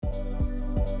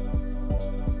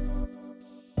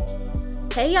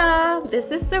Hey y'all, this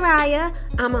is Soraya.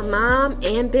 I'm a mom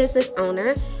and business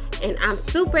owner, and I'm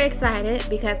super excited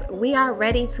because we are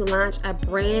ready to launch a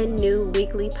brand new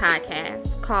weekly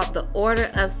podcast called the Order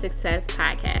of Success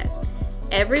Podcast.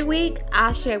 Every week,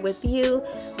 I'll share with you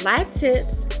life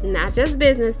tips, not just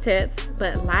business tips,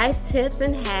 but life tips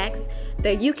and hacks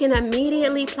that you can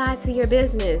immediately apply to your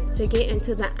business to get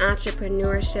into the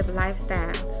entrepreneurship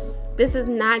lifestyle. This is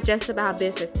not just about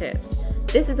business tips.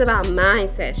 This is about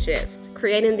mindset shifts,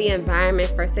 creating the environment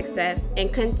for success,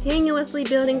 and continuously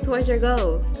building towards your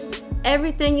goals.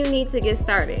 Everything you need to get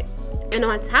started. And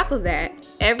on top of that,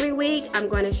 every week I'm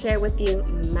going to share with you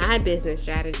my business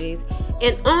strategies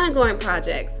and ongoing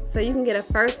projects so you can get a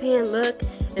first-hand look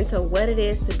into what it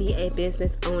is to be a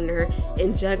business owner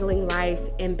and juggling life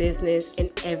and business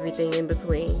and everything in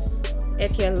between.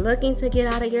 If you're looking to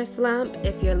get out of your slump,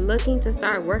 if you're looking to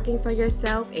start working for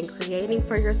yourself and creating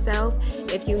for yourself,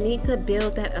 if you need to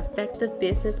build that effective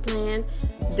business plan,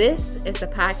 this is the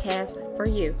podcast for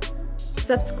you.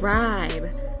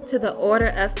 Subscribe to the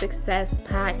Order of Success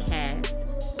podcast.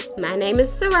 My name is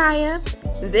Soraya.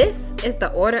 This is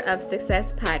the Order of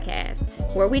Success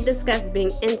podcast, where we discuss being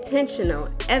intentional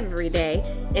every day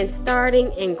and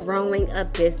starting and growing a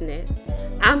business.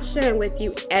 I'm sharing with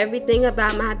you everything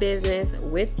about my business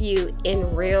with you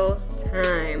in real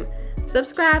time.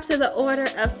 Subscribe to the Order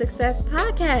of Success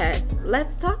podcast.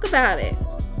 Let's talk about it.